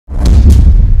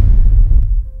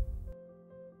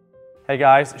Hey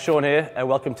guys, Sean here and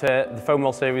welcome to the Foam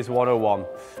Roll Series 101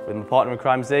 with my partner in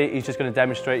crime Z. He's just going to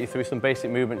demonstrate you through some basic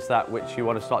movements that which you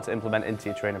want to start to implement into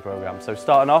your training program. So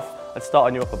starting off, let's start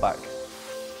on your upper back.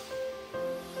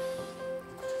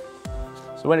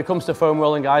 So when it comes to foam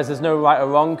rolling guys, there's no right or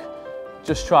wrong.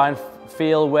 Just try and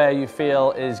feel where you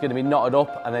feel is going to be knotted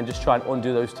up and then just try and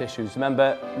undo those tissues.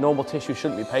 Remember, normal tissue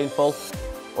shouldn't be painful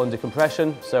under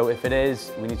compression, so if it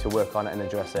is, we need to work on it and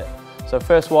address it. So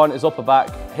first one is upper back,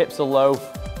 hips are low,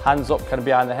 hands up kind of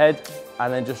behind the head,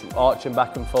 and then just arching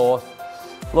back and forth,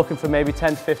 looking for maybe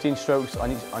 10 to 15 strokes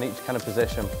on each kind of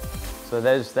position. So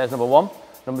there's number one.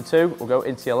 Number two, we'll go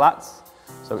into your lats.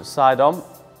 So it's side on.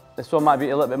 This one might be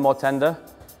a little bit more tender.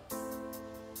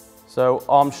 So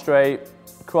arm straight,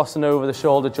 crossing over the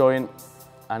shoulder joint,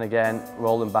 and again,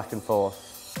 rolling back and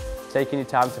forth. Taking your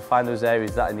time to find those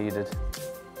areas that are needed.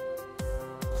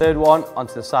 Third one,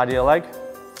 onto the side of your leg.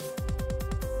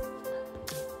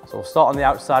 So we'll start on the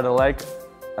outside of the leg,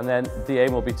 and then the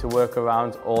aim will be to work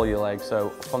around all your legs. So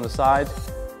from the side,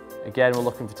 again, we're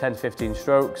looking for 10 to 15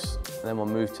 strokes, and then we'll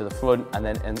move to the front and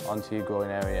then in onto your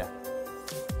groin area.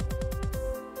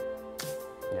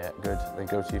 Yeah, good. Then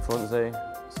go to your front Z.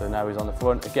 So now he's on the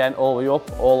front. Again, all the way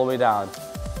up, all the way down.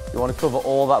 You want to cover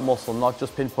all that muscle, not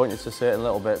just pinpoint it to certain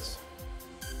little bits.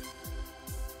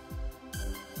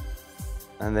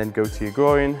 And then go to your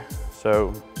groin.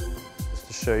 So just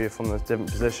to show you from the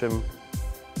different position,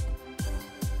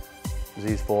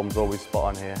 Z's form's always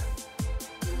spot on here.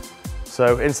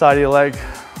 So inside of your leg,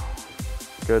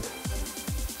 good.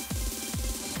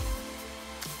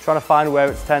 Trying to find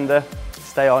where it's tender,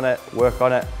 stay on it, work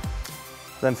on it.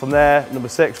 Then from there, number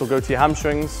 6, we'll go to your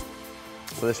hamstrings.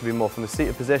 So this will be more from the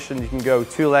seated position. You can go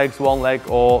 2 legs, 1 leg,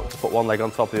 or put 1 leg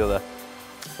on top of the other.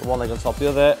 So 1 leg on top of the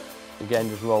other. Again,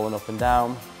 just rolling up and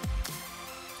down,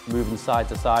 moving side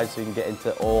to side so you can get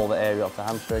into all the area of the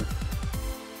hamstring.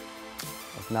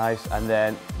 That's nice. And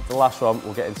then the last one,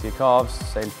 we'll get into your calves,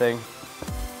 same thing.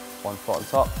 1 foot on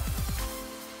top,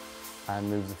 and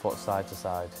move the foot side to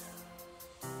side.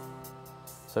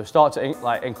 So start to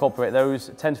incorporate those.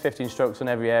 10 to 15 strokes on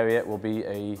every area will be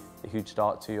a huge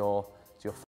start to your